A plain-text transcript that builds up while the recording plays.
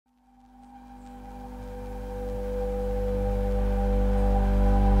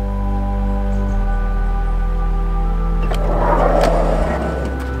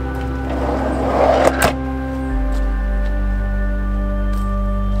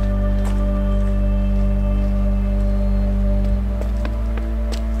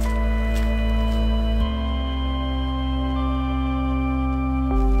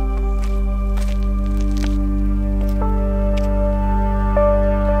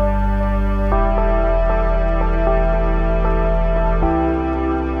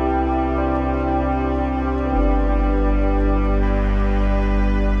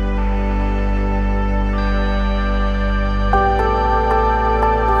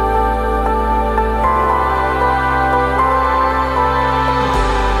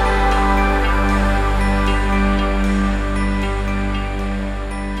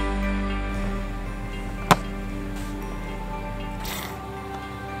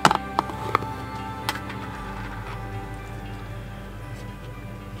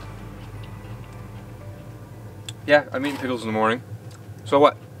Yeah, I'm eating pickles in the morning. So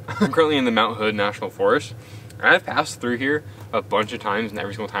what? I'm currently in the Mount Hood National Forest. And I've passed through here a bunch of times, and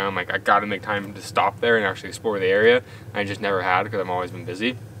every single time I'm like, I gotta make time to stop there and actually explore the area. I just never had because I've always been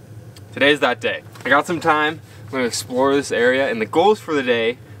busy. Today's that day. I got some time. I'm gonna explore this area, and the goals for the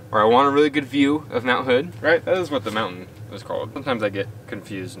day are I want a really good view of Mount Hood, right? That is what the mountain is called. Sometimes I get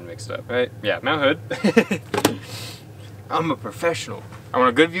confused and mixed up, right? Yeah, Mount Hood. I'm a professional. I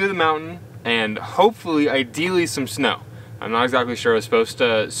want a good view of the mountain, and hopefully, ideally, some snow. I'm not exactly sure. It was supposed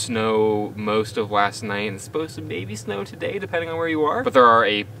to snow most of last night, and it's supposed to maybe snow today, depending on where you are. But there are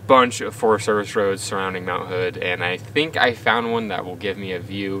a bunch of Forest Service roads surrounding Mount Hood, and I think I found one that will give me a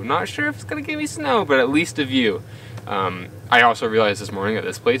view. Not sure if it's gonna give me snow, but at least a view. I also realized this morning that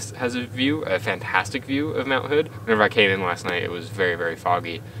this place has a view, a fantastic view of Mount Hood. Whenever I came in last night, it was very, very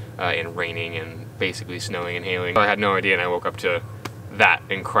foggy and raining and basically snowing and hailing. I had no idea, and I woke up to that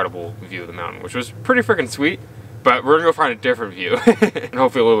incredible view of the mountain, which was pretty freaking sweet. But we're gonna go find a different view, and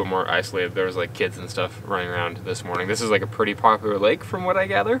hopefully a little bit more isolated. There was like kids and stuff running around this morning. This is like a pretty popular lake from what I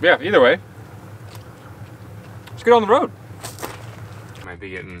gather. Yeah, either way, let's get on the road. Might be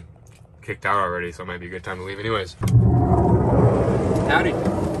getting kicked out already, so it might be a good time to leave anyways. Howdy.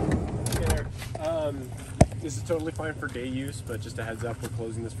 Hey there. This is totally fine for day use, but just a heads up, we're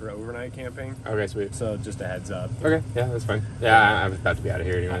closing this for overnight camping. Okay, sweet. So just a heads up. Okay, yeah, that's fine. Yeah, I was about to be out of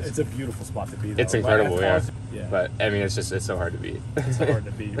here anyways. It's a beautiful spot to be, though. It's incredible, yeah. Yeah. But, I mean, it's so hard to beat. It's so hard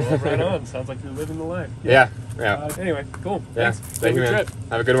to beat. Well, right on. Sounds like you're living the life. Yeah. Anyway, cool. Yeah. Thanks. Thank you, man. Trip.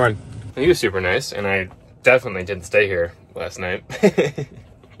 Have a good one. He was super nice, and I definitely didn't stay here last night.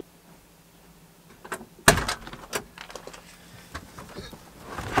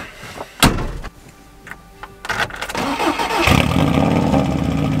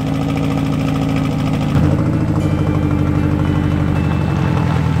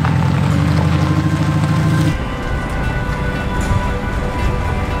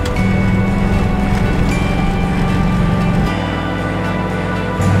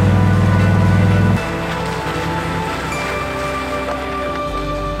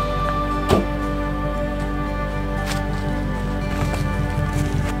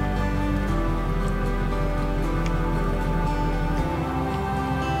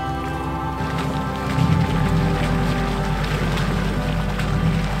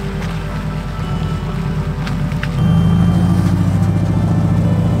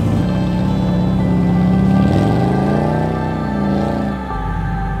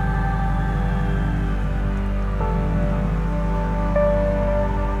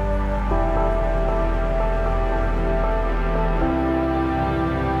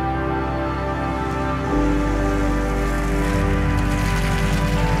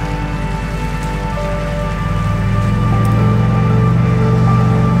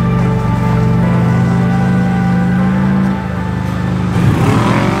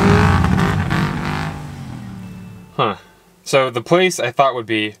 So the place I thought would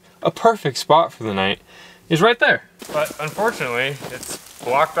be a perfect spot for the night is right there. But unfortunately, it's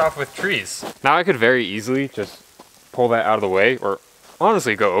blocked off with trees. Now I could very easily just pull that out of the way, or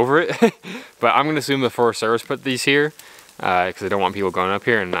honestly go over it. But I'm gonna assume the Forest Service put these here because I don't want people going up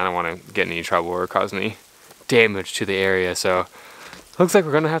here, and I don't want to get in any trouble or cause any damage to the area. So looks like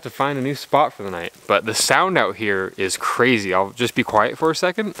we're gonna have to find a new spot for the night. But the sound out here is crazy. I'll just be quiet for a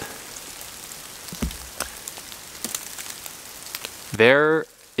second. There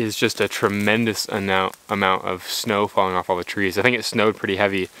is just a tremendous amount of snow falling off all the trees. I think it snowed pretty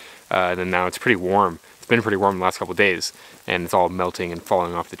heavy, and then now it's pretty warm. It's been pretty warm the last couple days, and it's all melting and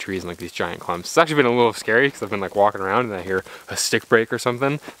falling off the trees in like these giant clumps. It's actually been a little scary because I've been like walking around and I hear a stick break or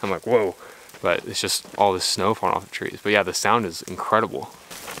something. I'm like, whoa. But it's just all this snow falling off the trees. But yeah, the sound is incredible.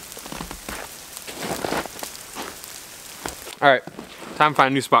 All right. Time to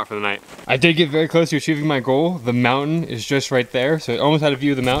find a new spot for the night. I did get very close to achieving my goal. The mountain is just right there, so I almost had a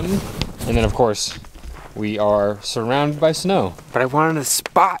view of the mountain. And then of course, we are surrounded by snow. But I wanted a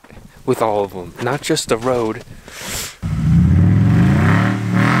spot with all of them, not just the road.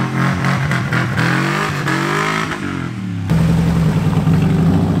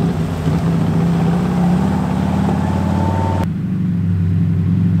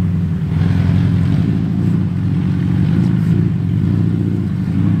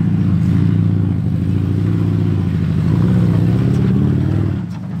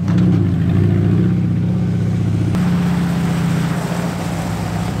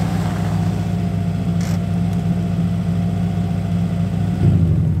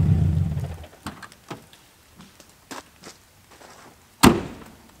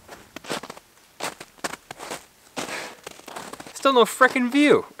 still no frickin'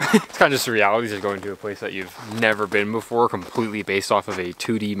 view. It's kind of just the realities of going to a place that you've never been before, completely based off of a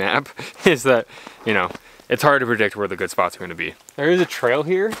 2D map, is that, you know, it's hard to predict where the good spots are going to be. There is a trail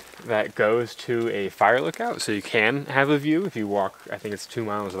here that goes to a fire lookout, so you can have a view if you walk, I think it's 2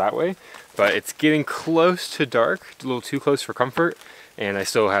 miles that way, but it's getting close to dark, a little too close for comfort, and I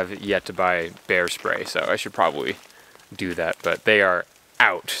still have yet to buy bear spray, so I should probably do that, but they are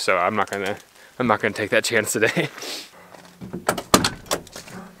out, so I'm not gonna take that chance today.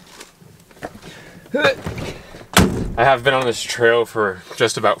 I have been on this trail for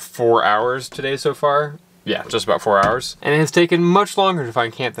just about 4 hours today so far. Yeah, just about 4 hours. And it has taken much longer to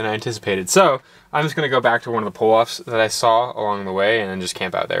find camp than I anticipated. So I'm just gonna go back to one of the pull-offs that I saw along the way and then just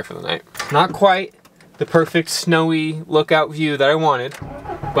camp out there for the night. Not quite the perfect snowy lookout view that I wanted,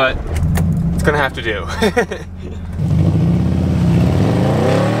 but it's gonna have to do.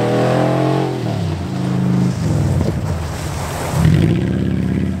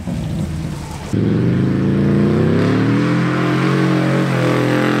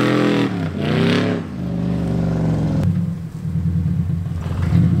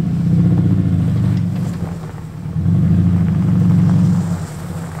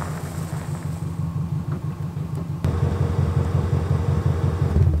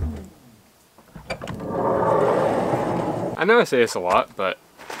 I know I say this a lot, but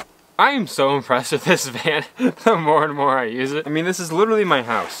I am so impressed with this van the more and more I use it. I mean, this is literally my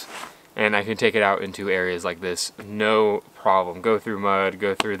house, and I can take it out into areas like this, no problem. Go through mud,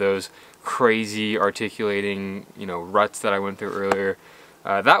 go through those crazy articulating, you know, ruts that I went through earlier.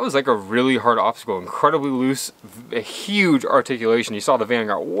 That was like a really hard obstacle, incredibly loose, a huge articulation. You saw the van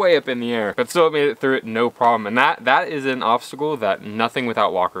got way up in the air, but still made it through it no problem. And that is an obstacle that nothing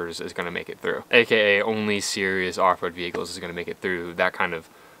without lockers is gonna make it through. AKA only serious off-road vehicles is gonna make it through that kind of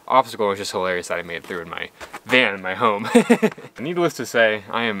obstacle. It's just hilarious that I made it through in my van in my home. Needless to say,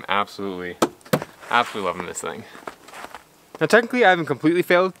 I am absolutely loving this thing. Now technically I haven't completely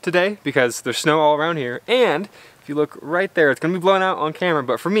failed today because there's snow all around here, and if you look right there, it's gonna be blown out on camera,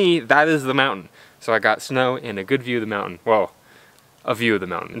 but for me, that is the mountain. So I got snow and a good view of the mountain. Well, a view of the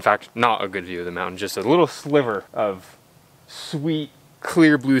mountain. In fact, not a good view of the mountain, just a little sliver of sweet,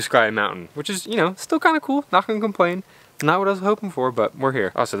 clear blue sky mountain, which is, you know, still kind of cool, not gonna complain. Not what I was hoping for, but we're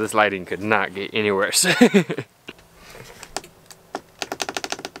here. Also, this lighting could not get any worse.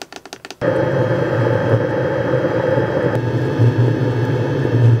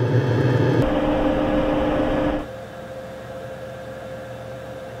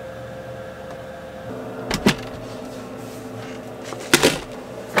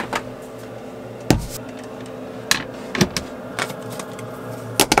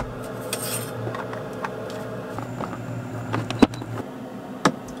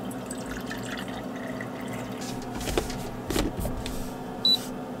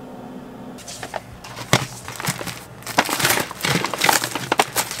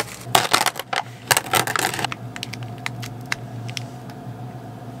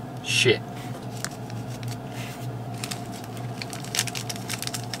 Shit.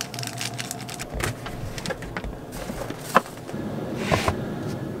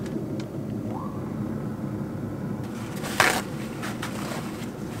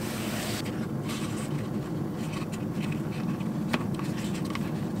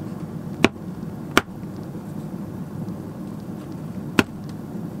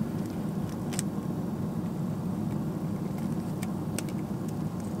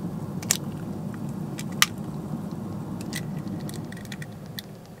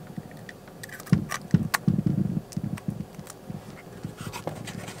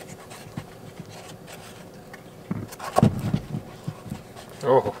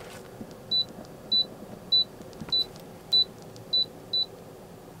 Oh.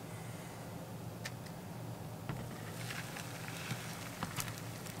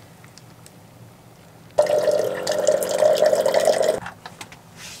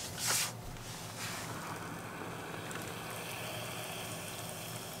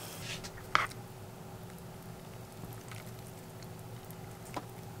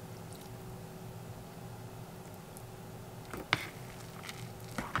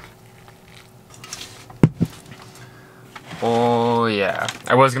 Oh yeah.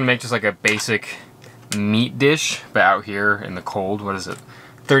 I was gonna make just like a basic meat dish, but out here in the cold, what is it?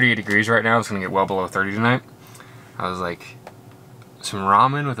 38 degrees right now, it's gonna get well below 30 tonight. I was like, some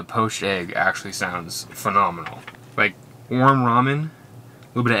ramen with a poached egg actually sounds phenomenal. Like warm ramen, a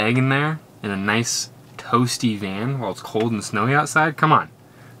little bit of egg in there, and a nice toasty van while it's cold and snowy outside. Come on,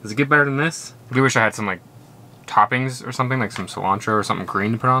 does it get better than this? I do wish I had some like toppings or something, like some cilantro or something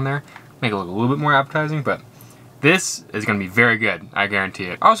green to put on there. Make it look a little bit more appetizing, but This is gonna be very good, I guarantee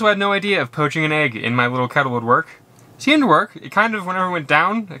it. I also had no idea if poaching an egg in my little kettle would work. It seemed to work. It kind of, whenever it went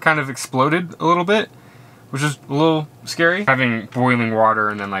down, it kind of exploded a little bit, which is a little scary. Having boiling water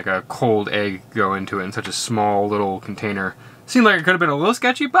and then like a cold egg go into it in such a small little container seemed like it could have been a little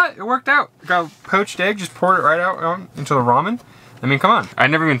sketchy, but it worked out. Got a poached egg, just poured it right out into the ramen. I mean, come on. I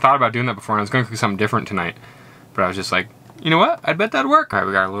never even thought about doing that before, and I was gonna cook something different tonight. But I was just like, you know what? I bet that'd work. All right,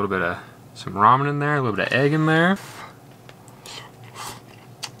 we got a little bit of some ramen in there, a little bit of egg in there.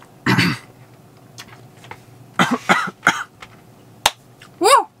 Woo!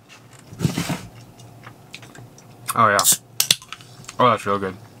 Oh yeah. Oh, that's real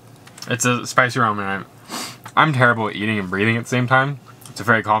good. It's a spicy ramen. I'm terrible at eating and breathing at the same time. It's a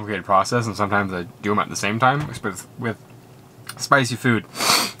very complicated process, and sometimes I do them at the same time. With spicy food,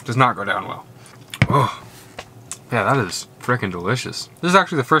 it does not go down well. Oh, yeah, that is freaking delicious. This is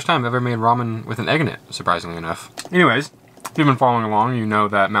actually the first time I've ever made ramen with an egg in it, surprisingly enough. Anyways, if you've been following along, you know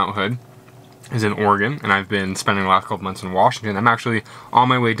that Mount Hood is in Oregon, and I've been spending the last couple months in Washington. I'm actually on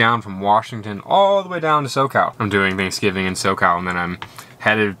my way down from Washington all the way down to SoCal. I'm doing Thanksgiving in SoCal, and then I'm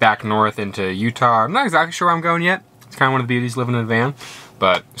headed back north into Utah. I'm not exactly sure where I'm going yet. It's kind of one of the beauties living in a van,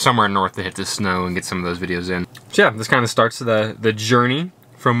 but somewhere north to hit the snow and get some of those videos in. So yeah, this kind of starts the journey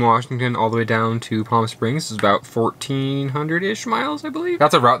from Washington all the way down to Palm Springs. It's about 1,400-ish miles, I believe.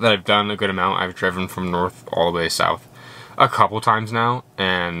 That's a route that I've done a good amount. I've driven from north all the way south a couple times now,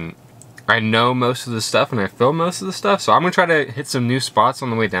 and I know most of the stuff and I filmed most of the stuff, so I'm gonna try to hit some new spots on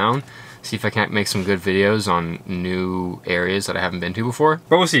the way down, see if I can't make some good videos on new areas that I haven't been to before.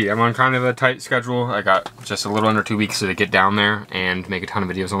 But we'll see. I'm on kind of a tight schedule. I got just a little under 2 weeks to get down there and make a ton of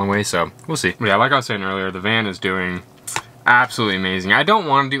videos on the way, so we'll see. But yeah, like I was saying earlier, the van is doing absolutely amazing. I don't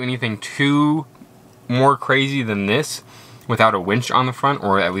want to do anything too more crazy than this without a winch on the front,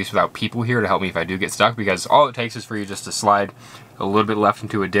 or at least without people here to help me if I do get stuck, because all it takes is for you just to slide a little bit left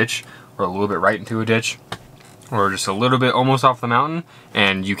into a ditch, or a little bit right into a ditch, or just a little bit almost off the mountain,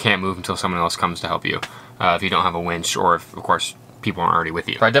 and you can't move until someone else comes to help you if you don't have a winch, or if, of course, people aren't already with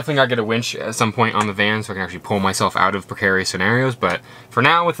you. So I definitely gotta get a winch at some point on the van so I can actually pull myself out of precarious scenarios, but for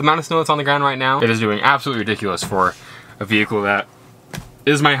now, with the amount of snow that's on the ground right now, it is doing absolutely ridiculous for a vehicle that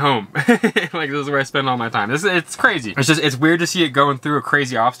is my home. Like, this is where I spend all my time. It's crazy. It's weird to see it going through a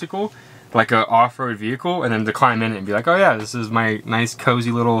crazy obstacle, like an off-road vehicle, and then to climb in it and be like, oh yeah, this is my nice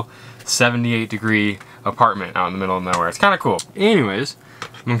cozy little 78-degree apartment out in the middle of nowhere. It's kind of cool. Anyways,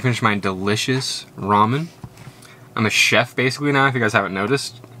 I'm gonna finish my delicious ramen. I'm a chef basically now, if you guys haven't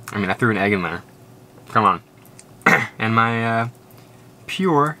noticed. I mean, I threw an egg in there. Come on. And my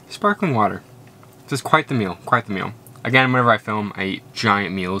pure sparkling water. This is quite the meal, quite the meal. Again, whenever I film, I eat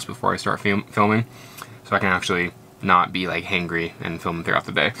giant meals before I start filming, so I can actually not be like hangry and film throughout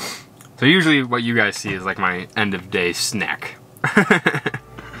the day. So usually what you guys see is like my end of day snack.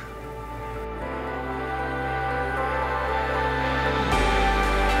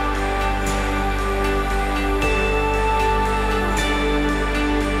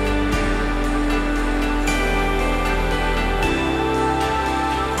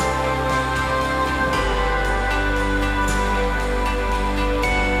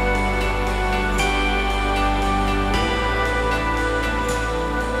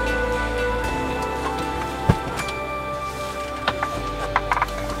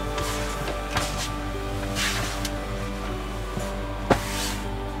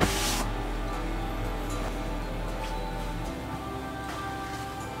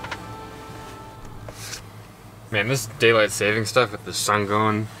 Man, this daylight saving stuff with the sun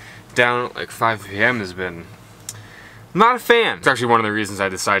going down at like 5 p.m. has been not a fan. It's actually one of the reasons I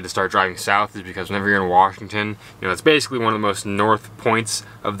decided to start driving south, is because whenever you're in Washington, you know, it's basically one of the most north points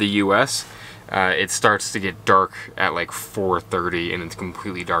of the U.S. It starts to get dark at like 4:30 and it's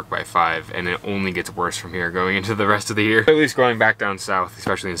completely dark by 5, and it only gets worse from here going into the rest of the year. At least going back down south,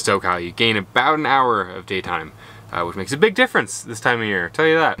 especially in SoCal, you gain about an hour of daytime. Which makes a big difference this time of year, I'll tell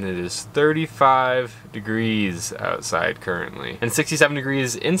you that. And it is 35 degrees outside currently, and 67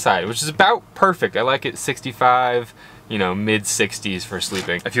 degrees inside, which is about perfect. I like it 65, you know, mid 60s for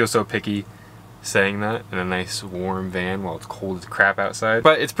sleeping. I feel so picky saying that in a nice warm van while it's cold as crap outside.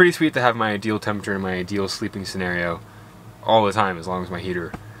 But it's pretty sweet to have my ideal temperature and my ideal sleeping scenario all the time, as long as my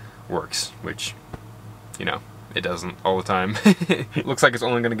heater works, which, you know, it doesn't all the time. It looks like it's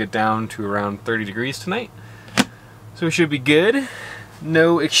only gonna get down to around 30 degrees tonight. So we should be good.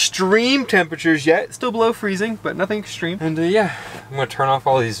 No extreme temperatures yet. Still below freezing, but nothing extreme. And yeah, I'm gonna turn off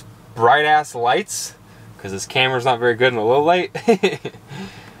all these bright ass lights because this camera's not very good in the low light.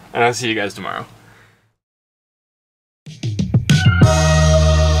 And I'll see you guys tomorrow.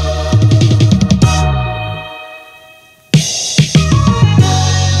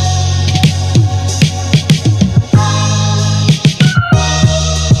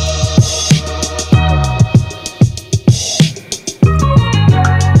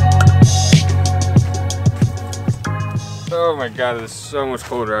 my god, it's so much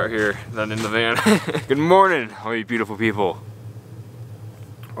colder out here than in the van. Good morning, all you beautiful people.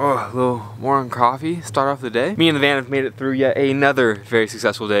 Oh, a little morning coffee, start off the day. Me and the van have made it through yet another very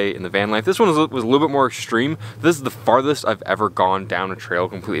successful day in the van life. This one was a little bit more extreme. This is the farthest I've ever gone down a trail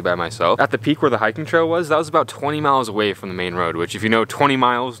completely by myself. At the peak where the hiking trail was, that was about 20 miles away from the main road, which if you know 20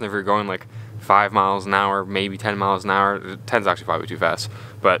 miles, if you're going like 5 miles an hour, maybe 10 miles an hour, 10's actually probably too fast.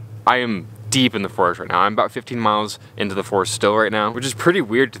 But I am deep in the forest right now. I'm about 15 miles into the forest still right now, which is pretty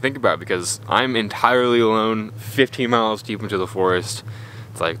weird to think about because I'm entirely alone, 15 miles deep into the forest.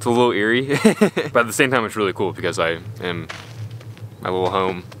 It's a little eerie, but at the same time it's really cool because I am my little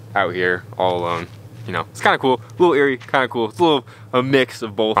home out here all alone. You know, it's kind of cool, a little eerie, kind of cool. It's a mix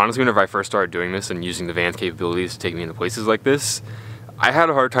of both. Honestly, whenever I first started doing this and using the van's capabilities to take me into places like this, I had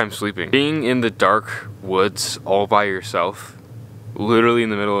a hard time sleeping. Being in the dark woods all by yourself, literally in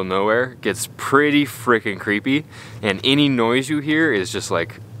the middle of nowhere, gets pretty freaking creepy, and any noise you hear is just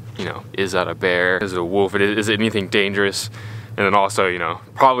like, you know, is that a bear? Is it a wolf? Is it anything dangerous? And then also, you know,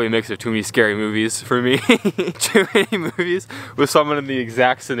 probably a mix of too many scary movies for me. Too many movies with someone in the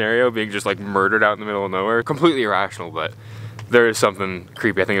exact scenario being just like murdered out in the middle of nowhere. Completely irrational, but there is something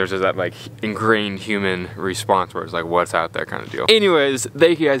creepy. I think there's just that like ingrained human response where it's like, what's out there kind of deal. Anyways,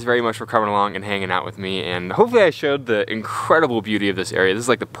 thank you guys very much for coming along and hanging out with me, and hopefully I showed the incredible beauty of this area. This is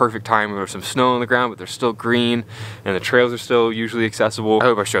like the perfect time where there's some snow on the ground, but they're still green, and the trails are still usually accessible. I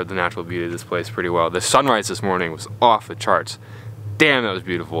hope I showed the natural beauty of this place pretty well. The sunrise this morning was off the charts. Damn, that was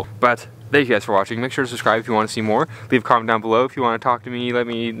beautiful. But thank you guys for watching. Make sure to subscribe if you want to see more. Leave a comment down below if you want to talk to me. Let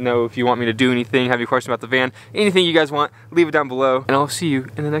me know if you want me to do anything, have any questions about the van, anything you guys want, leave it down below. And I'll see you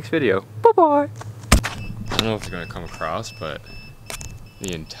in the next video. Bye-bye. I don't know if it's going to come across, but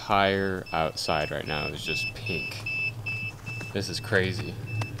the entire outside right now is just pink. This is crazy.